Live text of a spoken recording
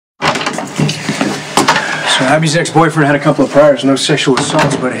So Abby's ex-boyfriend had a couple of priors, no sexual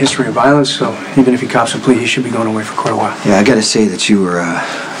assaults, but a history of violence, so even if he cops a plea, he should be going away for quite a while. Yeah, I gotta say that you were,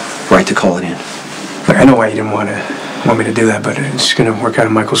 right to call it in. Look, I know why you didn't want me to do that, but it's gonna work out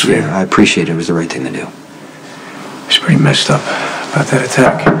in Michael's favor. Yeah, I appreciate it. It was the right thing to do. He's pretty messed up about that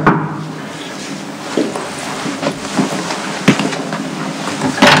attack.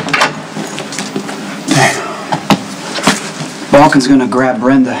 Balkan's gonna grab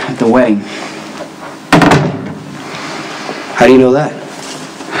Brenda at the wedding. How do you know that?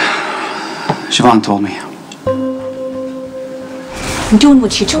 Siobhan told me. I'm doing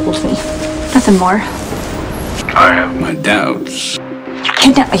what she told me. Nothing more. I have my doubts. You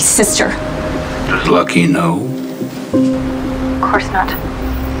kidnapped my sister. Does Lucky know? Of course not.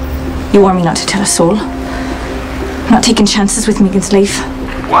 You warned me not to tell a soul. I'm not taking chances with Megan's life.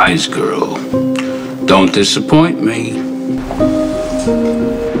 Wise girl. Don't disappoint me.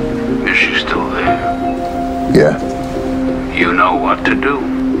 Is she still there? Yeah. You know what to do.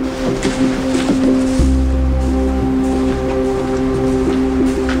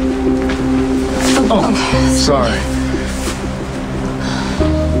 Oh, sorry.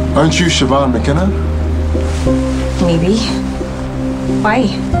 Aren't you Siobhan McKenna? Maybe. Why?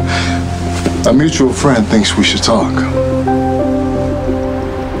 A mutual friend thinks we should talk.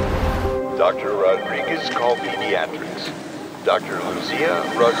 Dr. Rodriguez, call pediatrics. Dr. Lucia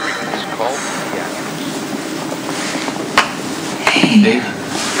Rodriguez, call pediatrics. Hey. Dave,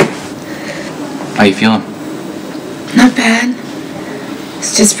 how you feeling? Not bad.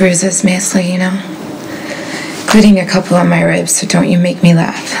 It's just bruises, mostly, you know. Including a couple on my ribs, so don't you make me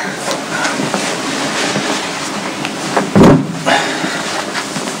laugh.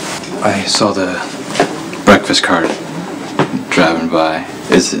 I saw the breakfast cart driving by.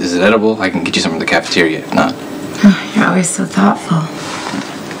 Is it edible? I can get you some from the cafeteria, if not. Oh, you're always so thoughtful.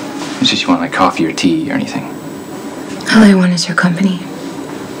 It's just you want like coffee or tea or anything. All I want is your company.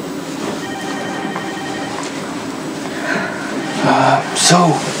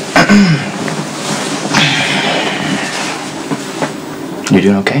 You're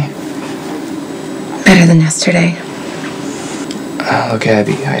doing okay? Better than yesterday. Look,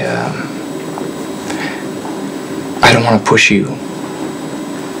 Abby, I don't want to push you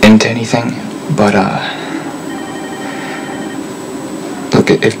into anything, but, look,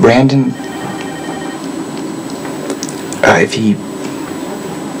 if Brandon, if he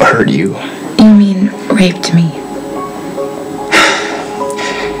hurt you. You mean raped me?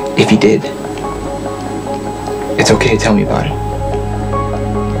 If he did, it's okay to tell me about it.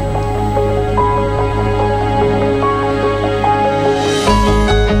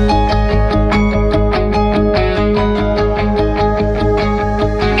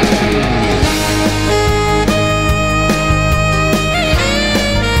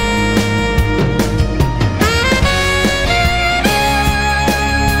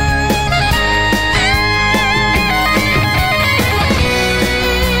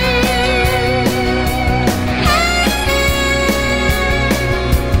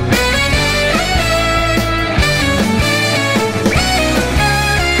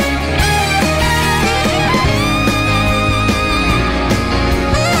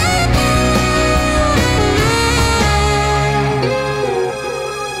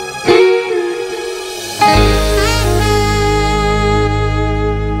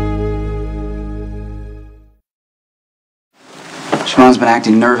 Siobhan's been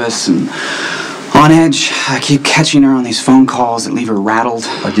acting nervous and on edge. I keep catching her on these phone calls that leave her rattled.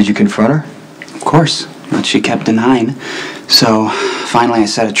 Did you confront her? Of course, but she kept denying. So finally I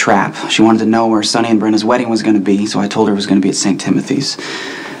set a trap. She wanted to know where Sonny and Brenda's wedding was going to be, so I told her it was going to be at St. Timothy's.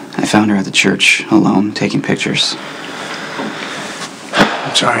 I found her at the church, alone, taking pictures.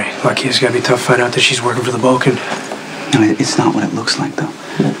 I'm sorry, Lucky. It's gotta be tough to find out that she's working for the Balkan. No, it's not what it looks like, though.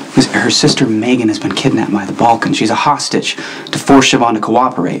 Her sister Megan has been kidnapped by the Balkan. She's a hostage to force Siobhan to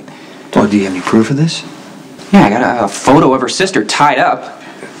cooperate. Oh, do you have any proof of this? Yeah, I got a photo of her sister tied up.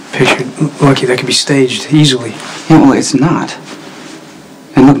 Picture, Lucky, that could be staged easily. Yeah, well, it's not.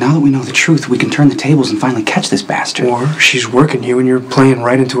 And look, now that we know the truth, we can turn the tables and finally catch this bastard. Or she's working you and you're playing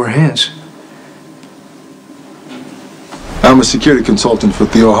right into her hands. I'm a security consultant for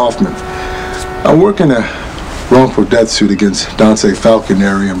Theo Hoffman. I work in a wrongful death suit against Dante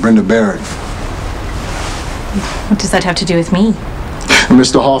Falconeri and Brenda Barrett. What does that have to do with me? And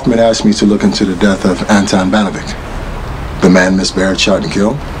Mr. Hoffman asked me to look into the death of Anton Banovic, the man Miss Barrett shot and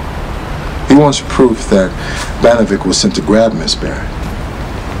killed. He wants proof that Banovic was sent to grab Miss Barrett.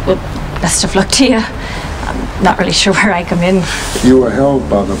 Well, best of luck to you. I'm not really sure where I come in. You were held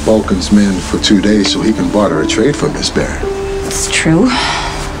by the Balkan's men for 2 days so he can barter a trade for Miss Barrett. It's true.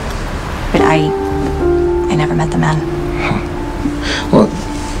 But I met the man. Well,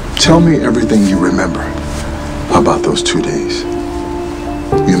 tell me everything you remember about those 2 days.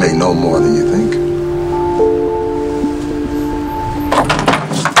 You may know more than you think.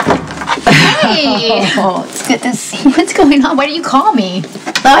 Hey! Oh, it's good to see you. What's going on? Why didn't you call me?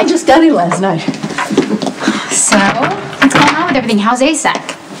 I just got in last night. So, what's going on with everything? How's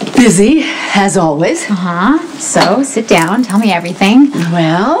ASAC? Busy, as always. So, sit down. Tell me everything.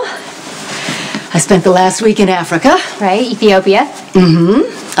 Well, I spent the last week in Africa. Right? Ethiopia?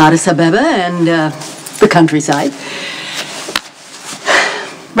 Addis Ababa and the countryside.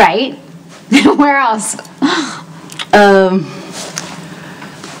 Right. Where else?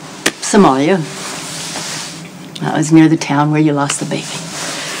 Somalia. I was near the town where you lost the baby.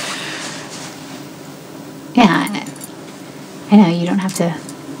 Yeah, I know. You don't have to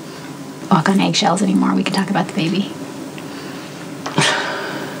walk on eggshells anymore. We can talk about the baby.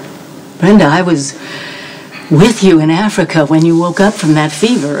 Brenda, I was with you in Africa when you woke up from that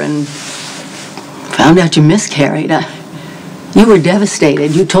fever and found out you miscarried. You were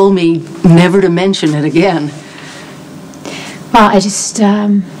devastated. You told me never to mention it again. Well, I just,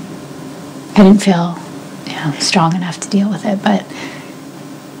 I didn't feel, strong enough to deal with it, but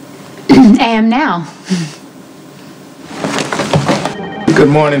I am now. Good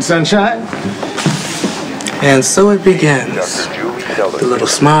morning, sunshine. And so it begins. The little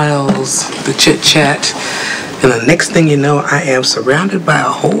smiles, the chit-chat, and the next thing you know, I am surrounded by a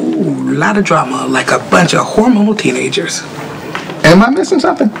whole lot of drama, like a bunch of hormonal teenagers. Am I missing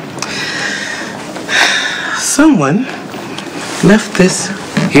something? Someone left this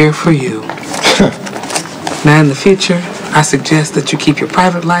here for you. Now in the future, I suggest that you keep your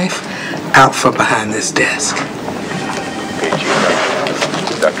private life out from behind this desk.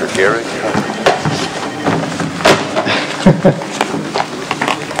 Dr. Garrett.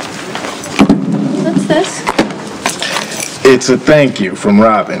 What's this? It's a thank you from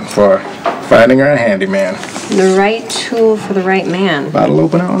Robin for finding her a handyman. The right tool for the right man. Bottle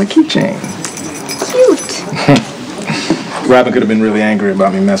opener on a keychain. Cute. Robin could have been really angry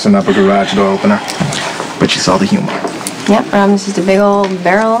about me messing up a garage door opener, but she saw the humor. Yep, Robin's just a big old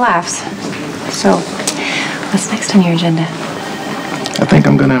barrel of laughs. So, what's next on your agenda? I think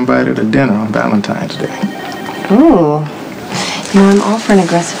I'm gonna invite her to dinner on Valentine's Day. Ooh. I'm all for an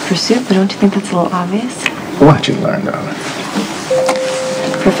aggressive pursuit, but don't you think that's a little obvious? Watch and learn, darling.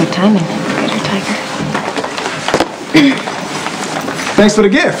 Perfect timing. Get her, tiger. Thanks for the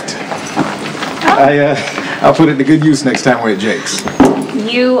gift. I'll put it to good use next time we're at Jake's.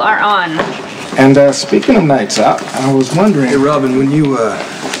 You are on. And speaking of nights out, I was wondering... Hey, Robin, when you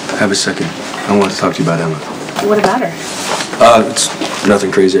have a second, I want to talk to you about Emma. What about her? It's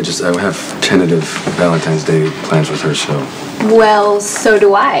nothing crazy. I have tentative Valentine's Day plans with her, so... Well, so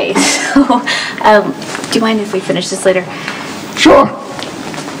do I. So, do you mind if we finish this later? Sure.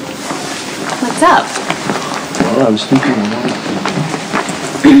 What's up? Well, I was thinking...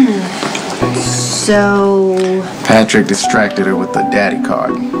 So... Patrick distracted her with the daddy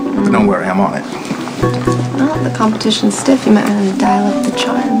card. But don't worry, I'm on it. Well, the competition's stiff. You might want to dial up the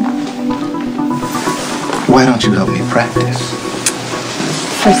charm. Why don't you help me practice?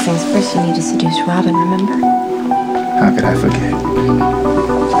 First things first, you need to seduce Robin, remember? How could I forget?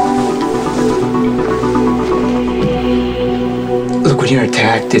 Look, when you're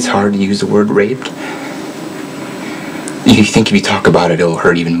attacked, it's hard to use the word raped. You think if you talk about it, it'll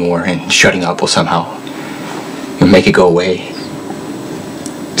hurt even more, and shutting up will somehow make it go away.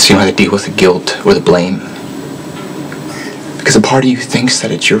 So you don't have to deal with the guilt or the blame. Because a part of you thinks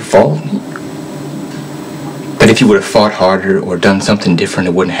that it's your fault. That if you would have fought harder or done something different,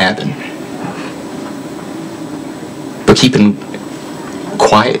 it wouldn't happen. But keeping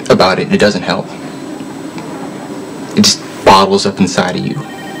quiet about it, it doesn't help. It just bottles up inside of you,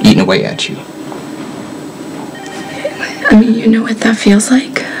 eating away at you. I mean, you know what that feels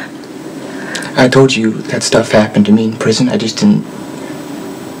like? I told you that stuff happened to me in prison. I didn't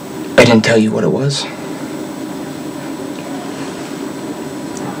tell you what it was.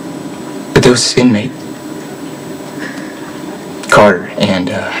 But there was this inmate, Carter, and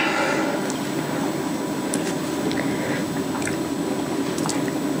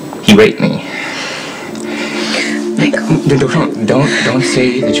he raped me. Don't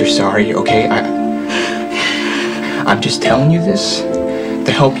say that you're sorry, okay? I'm just telling you this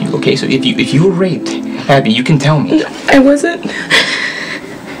to help you, okay? So if you were raped, Abby, you can tell me. I wasn't.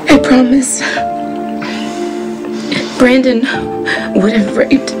 I promise. Brandon would have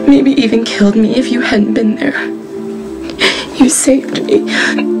raped, maybe even killed me if you hadn't been there. You saved me.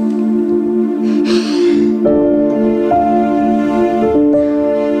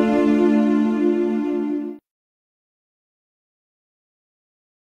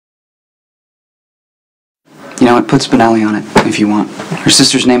 what? Put Spinelli on it, if you want. Her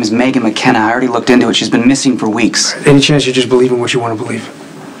sister's name is Megan McKenna. I already looked into it. She's been missing for weeks. Any chance you just believe in what you want to believe?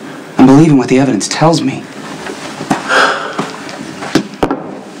 I'm believing what the evidence tells me.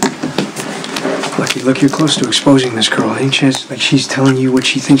 Look, you're close to exposing this girl. Any chance like she's telling you what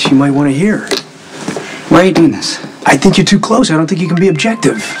she thinks you might want to hear? Why are you doing this? I think you're too close. I don't think you can be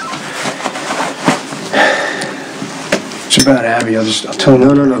objective. It's about Abby. I'll tell him.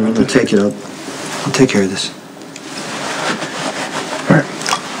 No. I'll take it up. I'll take care of this. All right.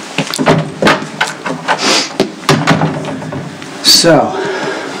 So,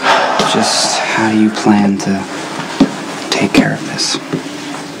 just how do you plan to take care of this?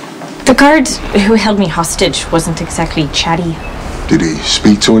 The guard who held me hostage wasn't exactly chatty. Did he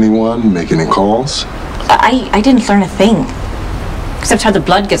speak to anyone, make any calls? I didn't learn a thing. Except how the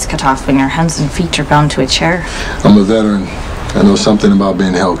blood gets cut off when your hands and feet are bound to a chair. I'm a veteran. I know something about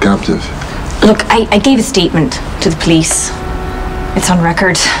being held captive. Look, I gave a statement to the police. It's on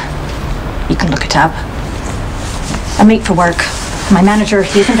record. You can look it up. I'm late for work. My manager,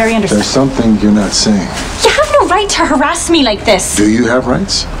 he isn't very understanding. There's something you're not saying. You have no right to harass me like this. Do you have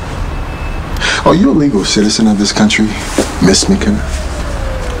rights? Are you a legal citizen of this country, Miss McKenna?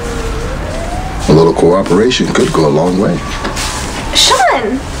 A little cooperation could go a long way.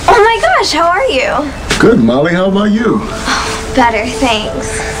 Sean! Oh my gosh, how are you? Good, Molly. How about you? Better,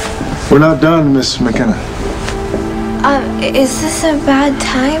 thanks. We're not done, Miss McKenna. Is this a bad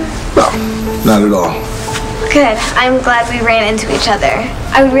time? No, not at all. Good. I'm glad we ran into each other.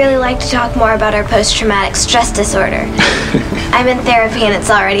 I would really like to talk more about our post-traumatic stress disorder. I'm in therapy and it's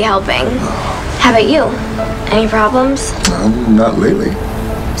already helping. How about you? Any problems? Not lately.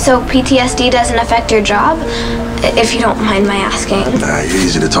 So PTSD doesn't affect your job? If you don't mind my asking. You're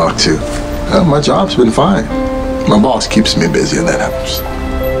easy to talk to. My job's been fine. My boss keeps me busy and that happens.